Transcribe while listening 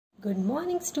Good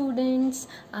morning students,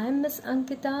 I am Miss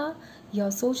Ankita,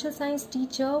 your social science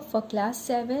teacher for class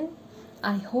 7.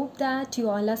 I hope that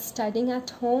you all are studying at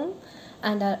home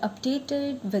and are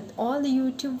updated with all the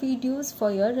YouTube videos for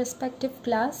your respective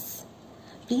class.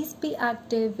 Please be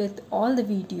active with all the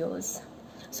videos.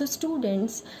 So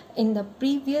students, in the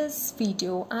previous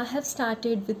video, I have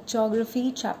started with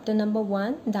geography chapter number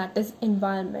 1, that is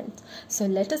environment. So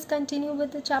let us continue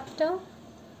with the chapter.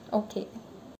 Okay.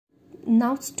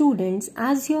 Now students,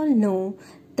 as you all know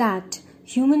that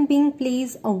human being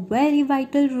plays a very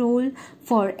vital role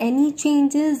for any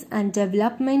changes and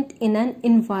development in an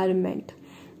environment.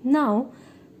 Now,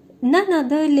 none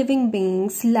other living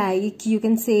beings like you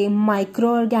can say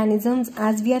microorganisms,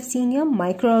 as we have seen here,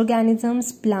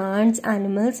 microorganisms, plants,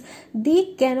 animals,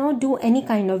 they cannot do any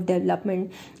kind of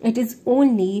development. It is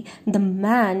only the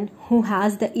man who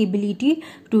has the ability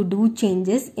to do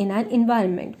changes in an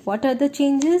environment. What are the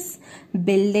changes?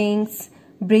 Buildings,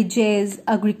 bridges,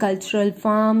 agricultural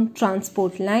farm,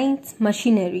 transport lines,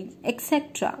 machinery,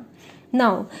 etc.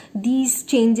 Now, these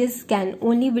changes can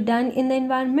only be done in the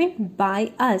environment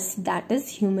by us, that is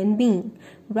human being,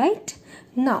 right?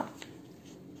 Now,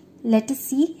 let us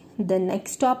see the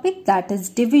next topic, that is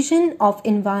division of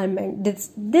environment.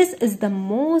 This is the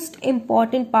most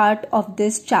important part of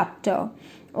this chapter.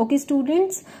 Okay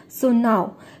students, so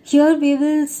now here we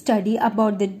will study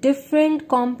about the different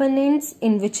components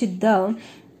in which the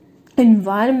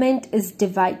environment is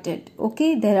divided.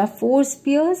 Okay, there are 4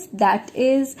 spheres, that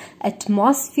is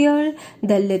atmosphere,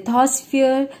 the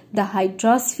lithosphere, the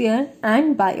hydrosphere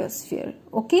and biosphere.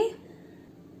 Okay,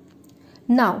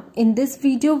 now in this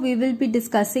video we will be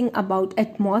discussing about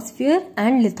atmosphere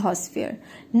and lithosphere.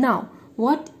 Now,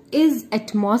 what is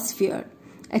atmosphere?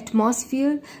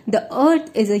 Atmosphere, the earth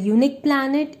is a unique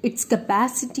planet. Its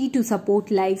capacity to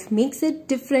support life makes it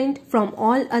different from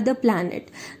all other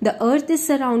planets. The earth is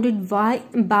surrounded by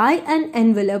an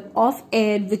envelope of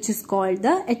air which is called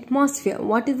the atmosphere.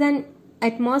 What is an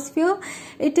atmosphere?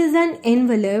 It is an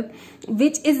envelope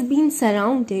which is being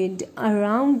surrounded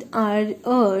around our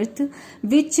earth,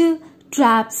 which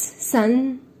traps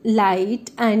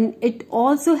sunlight, and it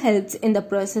also helps in the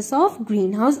process of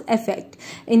greenhouse effect.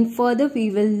 In further we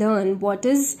will learn what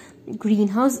is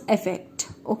greenhouse effect.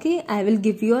 Okay, I will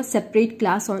give you a separate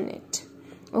class on it.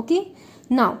 Okay,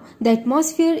 now the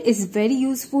atmosphere is very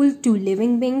useful to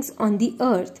living beings on the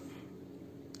earth.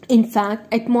 In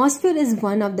fact, atmosphere is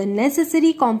one of the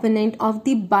necessary components of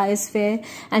the biosphere,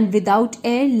 and without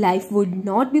air, life would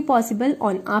not be possible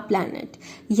on our planet.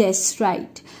 Yes,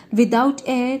 right. Without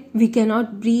air, we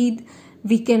cannot breathe,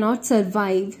 we cannot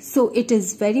survive. So it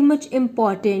is very much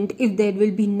important. If there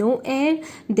will be no air,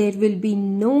 there will be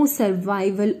no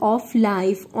survival of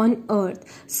life on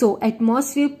earth. So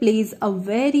atmosphere plays a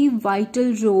very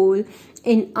vital role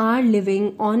in our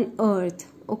living on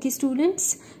earth. Okay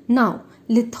students, now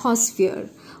lithosphere.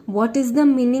 What is the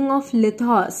meaning of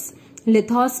lithos?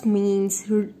 Lithos means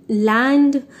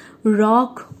land,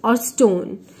 rock or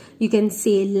stone. You can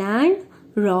say land,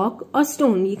 rock or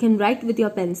stone. You can write with your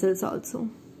pencils also.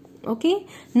 Okay,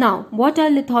 now what are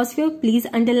lithosphere? Please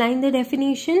underline the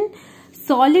definition.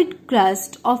 Solid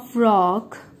crust of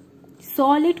rock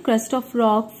forming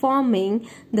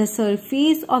the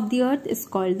surface of the earth is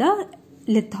called the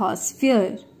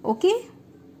lithosphere. Okay,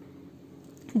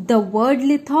 the word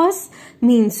lithos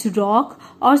means rock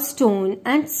or stone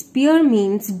and sphere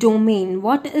means domain.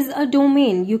 What is a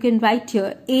domain? You can write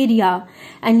here area,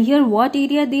 and here what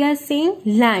area they are saying?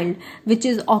 Land, which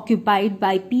is occupied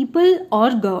by people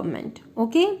or government.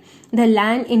 Okay, the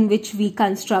land in which we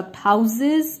construct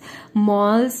houses,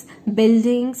 malls,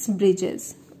 buildings,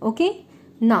 bridges. Okay,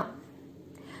 now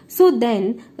so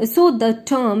the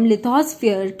term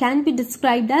lithosphere can be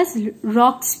described as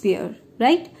rock sphere,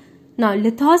 right? Now,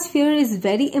 lithosphere is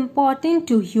very important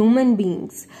to human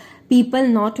beings. People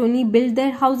not only build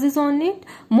their houses on it,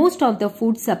 most of the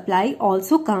food supply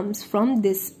also comes from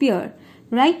this sphere,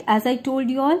 right? As I told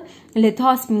you all,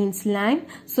 lithos means land.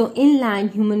 So in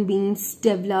land, human beings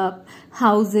develop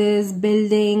houses,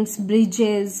 buildings,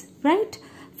 bridges, right?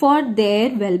 For their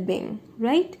well-being,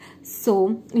 right?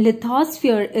 So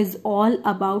lithosphere is all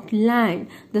about land,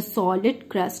 the solid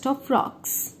crust of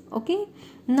rocks. Okay.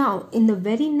 Now, in the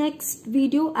very next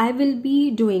video, I will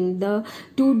be doing the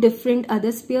 2 different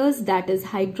other spheres, that is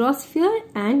hydrosphere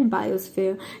and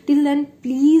biosphere. Till then,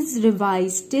 please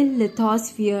revise till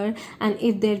lithosphere, and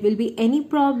if there will be any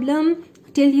problem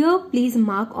till here, please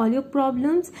mark all your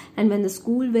problems, and when the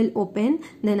school will open,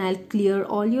 then I'll clear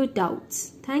all your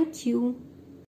doubts. Thank you.